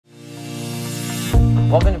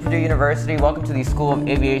Welcome to Purdue University. Welcome to the School of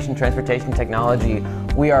Aviation and Transportation Technology.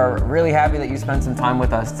 We are really happy that you spent some time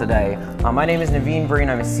with us today. My name is Naveen Breen.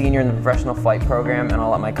 I'm a senior in the professional flight program, and I'll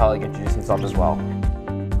let my colleague introduce himself as well.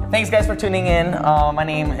 Thanks guys for tuning in. My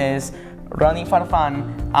name is Rani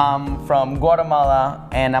Farfan. I'm from Guatemala,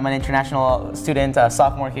 and I'm an international student,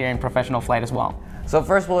 sophomore here in professional flight as well. So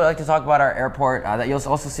first we'd like to talk about our airport that you'll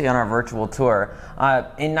also see on our virtual tour.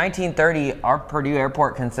 In 1930, our Purdue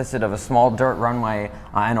airport consisted of a small dirt runway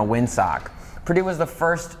and a windsock. Purdue was the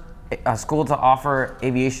first school to offer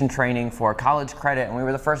aviation training for college credit, and we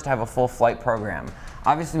were the first to have a full flight program.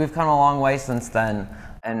 Obviously we've come a long way since then,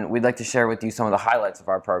 and we'd like to share with you some of the highlights of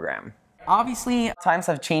our program. Obviously, times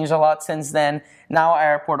have changed a lot since then. Now our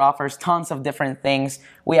airport offers tons of different things.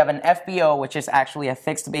 We have an FBO, which is actually a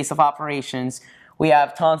fixed base of operations. We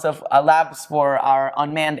have tons of labs for our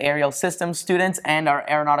unmanned aerial systems students and our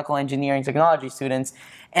aeronautical engineering technology students,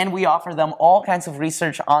 and we offer them all kinds of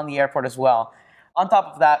research on the airport as well. On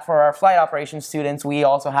top of that, for our flight operations students, we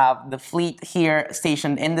also have the fleet here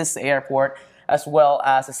stationed in this airport, as well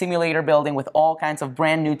as a simulator building with all kinds of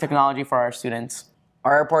brand new technology for our students.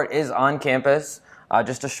 Our airport is on campus,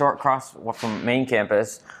 just a short cross from main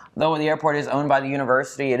campus. Though the airport is owned by the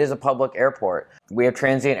university, it is a public airport. We have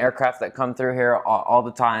transient aircraft that come through here all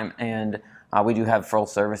the time, and we do have full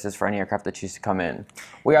services for any aircraft that choose to come in.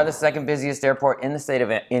 We are the second busiest airport in the state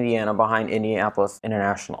of Indiana, behind Indianapolis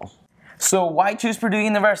International. So why choose Purdue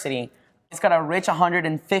University? It's got a rich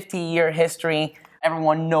 150-year history.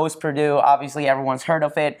 Everyone knows Purdue. Obviously, everyone's heard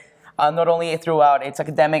of it. Not only throughout its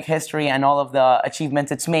academic history and all of the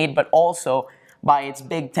achievements it's made, but also by its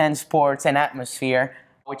Big Ten sports and atmosphere,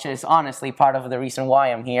 which is honestly part of the reason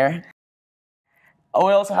why I'm here.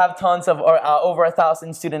 We also have tons of over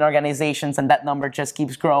 1,000 student organizations, and that number just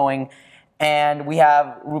keeps growing. And we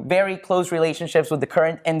have very close relationships with the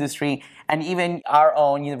current industry and even our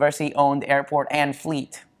own university-owned airport and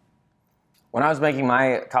fleet. When I was making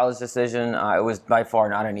my college decision, it was by far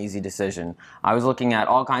not an easy decision. I was looking at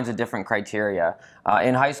all kinds of different criteria.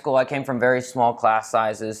 In high school, I came from very small class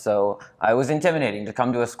sizes, so it was intimidating to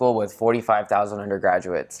come to a school with 45,000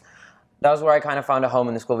 undergraduates. That was where I kind of found a home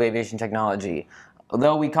in the School of Aviation Technology.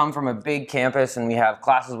 Although we come from a big campus and we have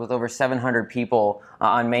classes with over 700 people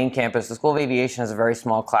on main campus, the School of Aviation has a very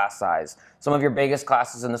small class size. Some of your biggest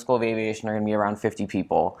classes in the School of Aviation are going to be around 50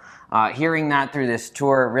 people. Hearing that through this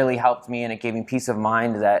tour really helped me, and it gave me peace of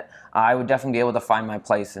mind that I would definitely be able to find my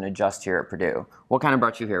place and adjust here at Purdue. What kind of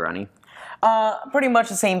brought you here, Ronnie? Pretty much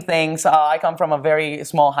the same things. I come from a very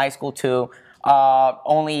small high school too.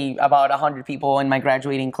 Only about 100 people in my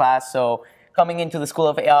graduating class, so coming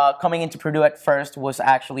into Purdue at first was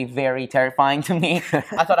actually very terrifying to me.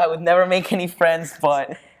 I thought I would never make any friends,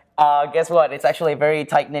 but guess what? It's actually a very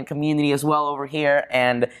tight-knit community as well over here,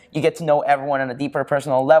 and you get to know everyone on a deeper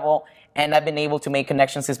personal level. And I've been able to make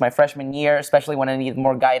connections since my freshman year, especially when I needed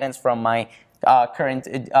more guidance from my current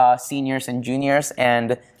seniors and juniors.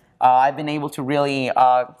 And I've been able to really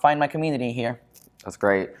find my community here. That's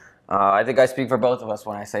great. I think I speak for both of us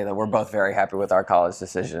when I say that we're both very happy with our college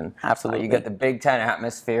decision. Absolutely. You get the Big Ten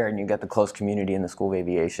atmosphere, and you get the close community in the School of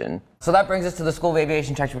Aviation. So that brings us to the School of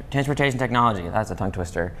Aviation Transportation Technology. That's a tongue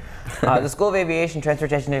twister. The School of Aviation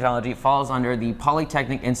Transportation Technology falls under the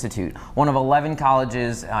Polytechnic Institute, one of 11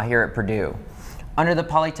 colleges here at Purdue. Under the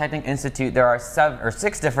Polytechnic Institute, there are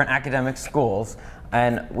 6 different academic schools,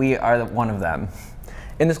 and we are one of them.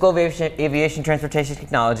 In the School of Aviation Transportation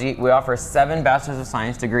Technology, we offer 7 Bachelor's of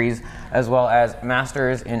Science degrees, as well as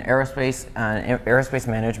Masters in Aerospace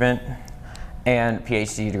Management and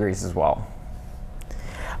PhD degrees as well.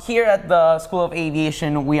 Here at the School of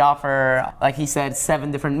Aviation, we offer, like he said,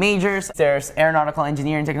 7 different majors. There's Aeronautical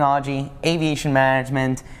Engineering Technology, Aviation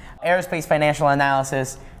Management, Aerospace Financial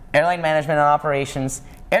Analysis, Airline Management and Operations,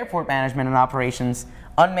 Airport Management and Operations,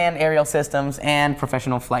 Unmanned Aerial Systems, and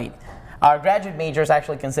Professional Flight. Our graduate majors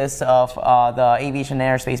actually consist of the Aviation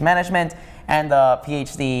and Aerospace Management and the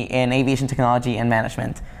PhD in Aviation Technology and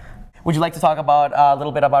Management. Would you like to talk about a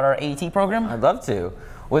little bit about our AET program? I'd love to.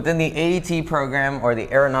 Within the AET program, or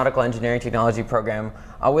the Aeronautical Engineering Technology program,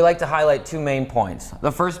 we like to highlight 2 main points.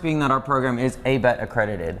 The first being that our program is ABET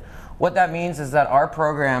accredited. What that means is that our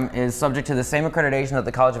program is subject to the same accreditation that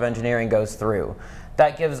the College of Engineering goes through.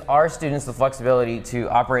 That gives our students the flexibility to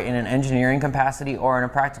operate in an engineering capacity or in a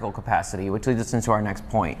practical capacity, which leads us into our next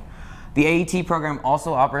point. The AET program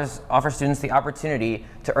also offers students the opportunity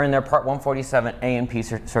to earn their Part 147 A&P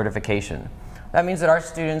certification. That means that our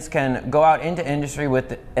students can go out into industry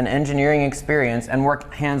with an engineering experience and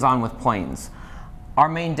work hands-on with planes. Our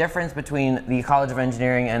main difference between the College of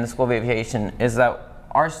Engineering and the School of Aviation is that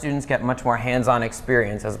our students get much more hands-on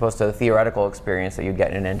experience as opposed to the theoretical experience that you'd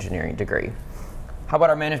get in an engineering degree. How about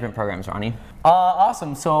our management programs, Ronnie?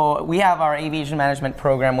 Awesome. So we have our aviation management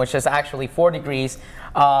program, which is actually 4 degrees.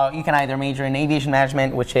 You can either major in aviation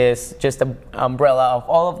management, which is just an umbrella of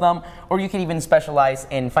all of them, or you can even specialize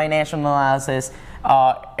in financial analysis,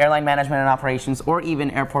 airline management and operations, or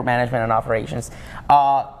even airport management and operations.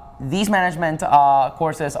 These management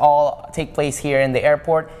courses all take place here in the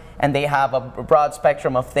airport, and they have a broad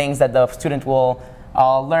spectrum of things that the student will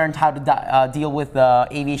learn how to deal with the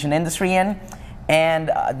aviation industry in.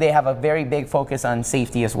 And they have a very big focus on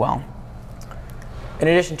safety as well. In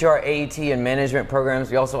addition to our AET and management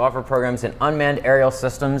programs, we also offer programs in unmanned aerial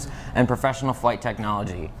systems and professional flight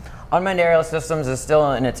technology. Unmanned aerial systems is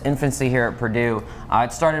still in its infancy here at Purdue.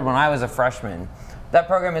 It started when I was a freshman. That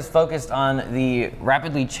program is focused on the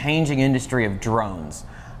rapidly changing industry of drones.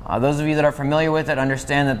 Those of you that are familiar with it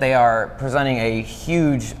understand that they are presenting a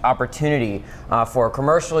huge opportunity for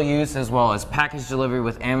commercial use as well as package delivery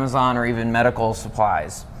with Amazon or even medical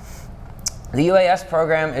supplies. The UAS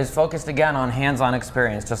program is focused again on hands-on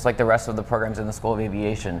experience, just like the rest of the programs in the School of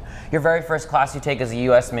Aviation. Your very first class you take as a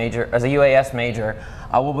UAS major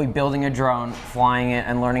will be building a drone, flying it,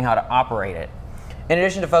 and learning how to operate it. In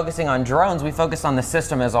addition to focusing on drones, we focus on the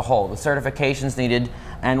system as a whole, the certifications needed,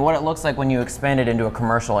 and what it looks like when you expand it into a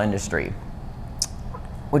commercial industry.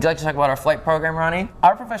 Would you like to talk about our flight program, Ronnie?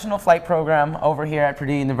 Our professional flight program over here at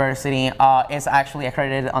Purdue University is actually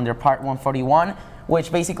accredited under Part 141, which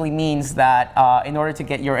basically means that in order to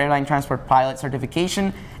get your airline transport pilot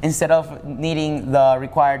certification, instead of needing the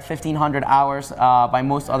required 1,500 hours by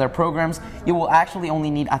most other programs, you will actually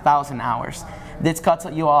only need 1,000 hours. This cuts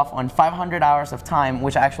you off on 500 hours of time,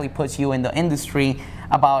 which actually puts you in the industry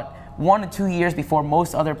about 1 to 2 years before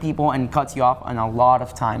most other people and cuts you off on a lot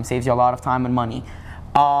of time, saves you a lot of time and money.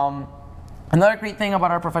 Another great thing about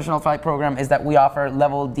our professional flight program is that we offer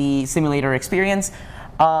Level D simulator experience.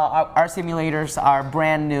 Our simulators are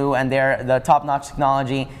brand new and they're the top-notch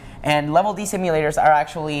technology. And Level D simulators are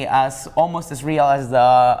actually almost as real as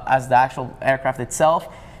the actual aircraft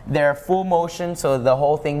itself. They're full motion, so the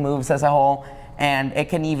whole thing moves as a whole. And it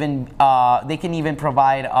can even, they can even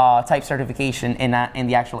provide type certification in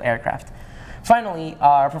the actual aircraft. Finally,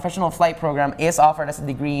 our professional flight program is offered as a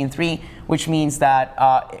degree in 3, which means that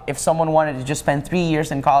if someone wanted to just spend 3 years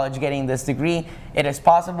in college getting this degree, it is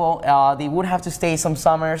possible. They would have to stay some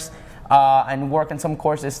summers and work on some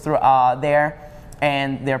courses through there,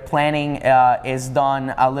 and their planning is done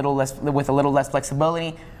with a little less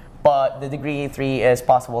flexibility, but the degree in 3 is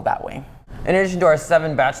possible that way. In addition to our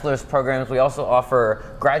 7 bachelor's programs, we also offer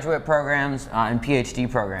graduate programs and PhD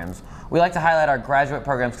programs. We like to highlight our graduate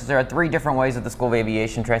programs because there are 3 different ways that the School of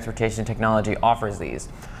Aviation, Transportation Technology offers these.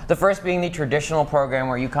 The first being the traditional program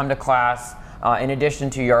where you come to class in addition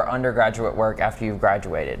to your undergraduate work after you've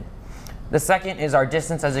graduated. The second is our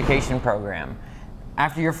distance education program.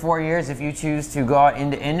 After your 4 years, if you choose to go out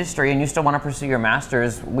into industry and you still want to pursue your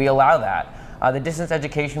master's, we allow that. The distance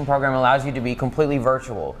education program allows you to be completely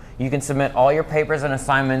virtual. You can submit all your papers and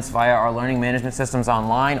assignments via our learning management systems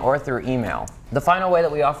online or through email. The final way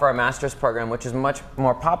that we offer our master's program, which is much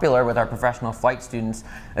more popular with our professional flight students,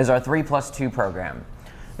 is our 3+2 program.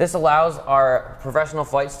 This allows our professional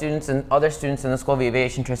flight students and other students in the School of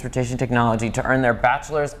Aviation, Transportation Technology to earn their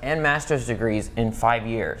bachelor's and master's degrees in 5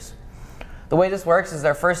 years. The way this works is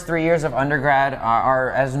their first 3 years of undergrad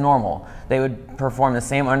are as normal. They would perform the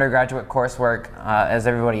same undergraduate coursework as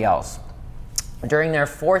everybody else. During their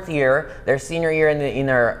 4th year, their senior year in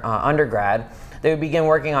their undergrad, they would begin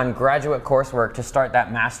working on graduate coursework to start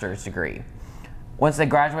that master's degree. Once they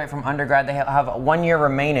graduate from undergrad, they have 1 year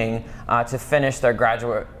remaining to finish their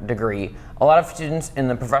graduate degree. A lot of students in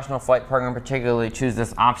the professional flight program particularly choose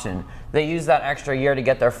this option. They use that extra year to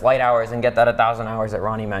get their flight hours and get that 1,000 hours that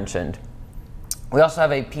Ronnie mentioned. We also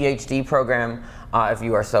have a PhD program if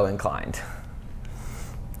you are so inclined.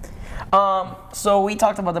 So we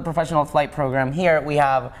talked about the professional flight program. Here we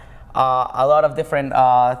have a lot of different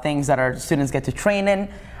things that our students get to train in.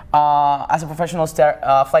 As a professional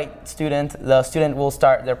flight student, the student will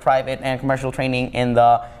start their private and commercial training in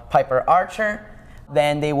the Piper Archer.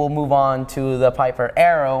 Then they will move on to the Piper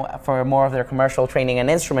Arrow for more of their commercial training and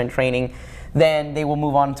instrument training. Then they will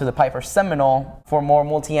move on to the Piper Seminole for more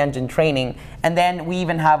multi-engine training. And then we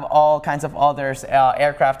even have all kinds of others,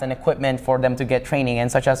 aircraft and equipment for them to get training in,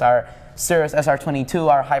 such as our Cirrus SR-22,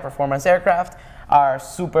 our high-performance aircraft, our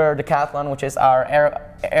Super Decathlon, which is our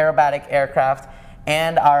aerobatic aircraft,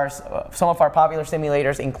 and some of our popular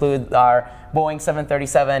simulators include our Boeing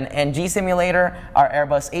 737 NG simulator, our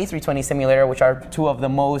Airbus A320 simulator, which are 2 of the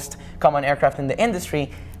most common aircraft in the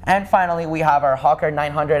industry, And finally, we have our Hawker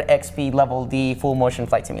 900 XP Level D full motion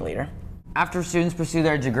flight simulator. After students pursue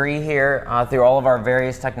their degree here through all of our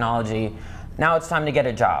various technology, now it's time to get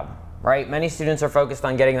a job, right? Many students are focused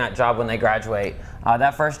on getting that job when they graduate.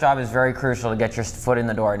 That first job is very crucial to get your foot in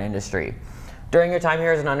the door in industry. During your time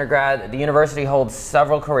here as an undergrad, the university holds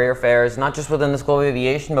several career fairs, not just within the School of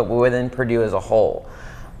Aviation, but within Purdue as a whole.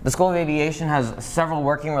 The School of Aviation has several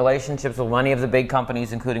working relationships with many of the big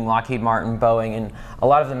companies, including Lockheed Martin, Boeing, and a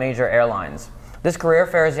lot of the major airlines. This career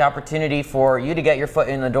fair is the opportunity for you to get your foot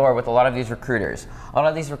in the door with a lot of these recruiters. A lot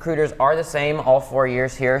of these recruiters are the same all 4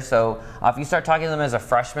 years here, so if you start talking to them as a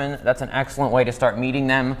freshman, that's an excellent way to start meeting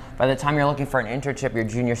them. By the time you're looking for an internship your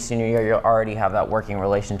junior, senior year, you'll already have that working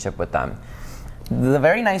relationship with them. The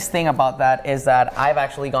very nice thing about that is that I've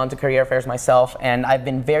actually gone to career fairs myself, and I've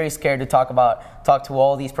been very scared to talk to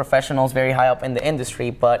all these professionals very high up in the industry,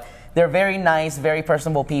 but they're very nice, very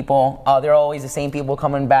personable people. They're always the same people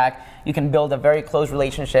coming back. You can build a very close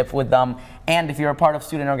relationship with them, and if you're a part of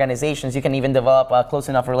student organizations, you can even develop a close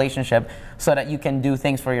enough relationship so that you can do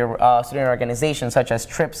things for your student organization, such as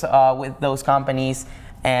trips with those companies,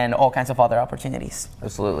 and all kinds of other opportunities.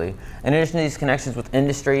 Absolutely. In addition to these connections with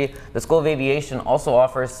industry, the School of Aviation also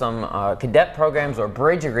offers some cadet programs or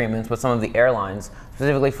bridge agreements with some of the airlines,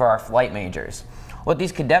 specifically for our flight majors. What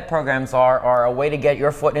these cadet programs are a way to get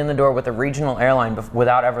your foot in the door with a regional airline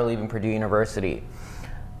without ever leaving Purdue University.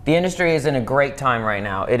 The industry is in a great time right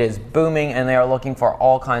now. It is booming, and they are looking for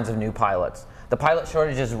all kinds of new pilots. The pilot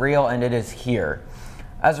shortage is real, and it is here.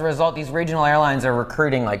 As a result, these regional airlines are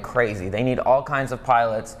recruiting like crazy. They need all kinds of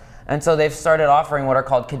pilots, and so they've started offering what are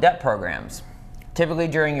called cadet programs. Typically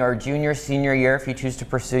during your junior, senior year, if you choose to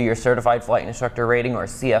pursue your Certified Flight Instructor Rating or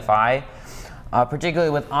CFI,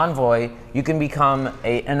 particularly with Envoy, you can become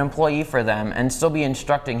an employee for them and still be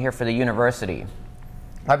instructing here for the university.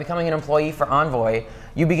 By becoming an employee for Envoy,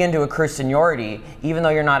 you begin to accrue seniority even though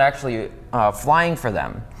you're not actually flying for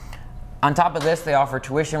them. On top of this, they offer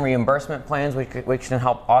tuition reimbursement plans which can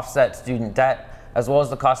help offset student debt, as well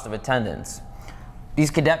as the cost of attendance.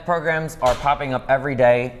 These cadet programs are popping up every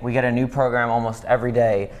day. We get a new program almost every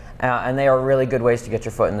day, and they are really good ways to get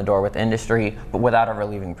your foot in the door with industry, but without ever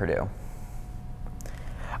leaving Purdue.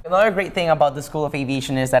 Another great thing about the School of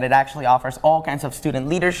Aviation is that it actually offers all kinds of student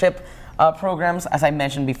leadership programs. As I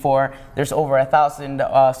mentioned before, there's over 1,000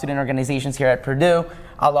 student organizations here at Purdue.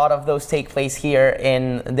 A lot of those take place here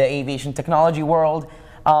in the aviation technology world.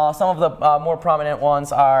 Some of the more prominent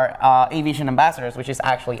ones are Aviation Ambassadors, which is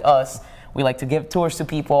actually us. We like to give tours to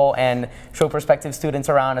people and show prospective students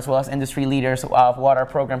around, as well as industry leaders, of what our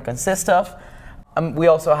program consists of. We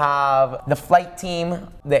also have the flight team,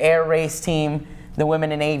 the air race team, the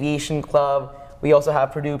Women in Aviation Club. We also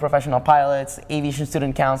have Purdue Professional Pilots, Aviation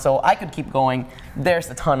Student Council. I could keep going. There's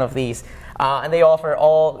a ton of these. And they all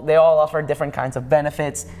offer different kinds of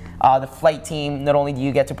benefits. The flight team, not only do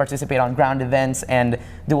you get to participate on ground events and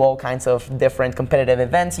do all kinds of different competitive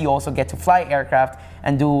events, you also get to fly aircraft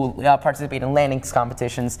and participate in landings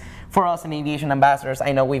competitions. For us in Aviation Ambassadors,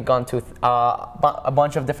 I know we've gone to a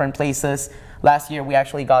bunch of different places. Last year, we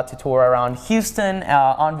actually got to tour around Houston.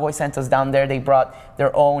 Envoy sent us down there. They brought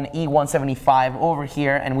their own E-175 over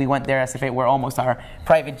here, and we went there as if it were almost our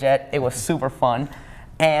private jet. It was super fun.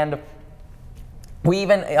 And we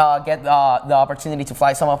even get the opportunity to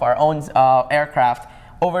fly some of our own aircraft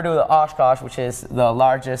over to the Oshkosh, which is the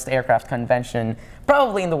largest aircraft convention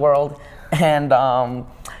probably in the world. And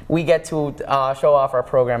we get to show off our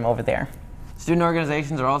program over there. Student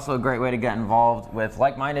organizations are also a great way to get involved with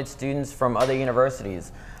like-minded students from other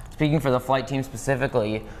universities. Speaking for the flight team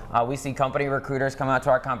specifically, we see company recruiters come out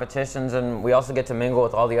to our competitions, and we also get to mingle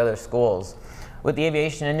with all the other schools. With the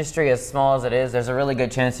aviation industry, as small as it is, there's a really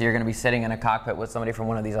good chance that you're going to be sitting in a cockpit with somebody from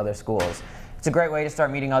one of these other schools. It's a great way to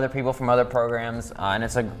start meeting other people from other programs, and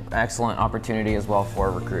it's an excellent opportunity as well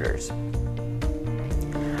for recruiters.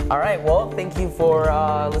 All right, well, thank you for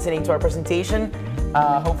listening to our presentation.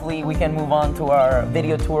 Hopefully we can move on to our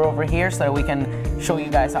video tour over here so that we can show you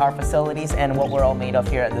guys our facilities and what we're all made of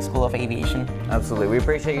here at the School of Aviation. Absolutely. We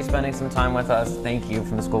appreciate you spending some time with us. Thank you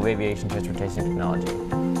from the School of Aviation and Transportation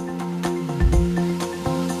Technology.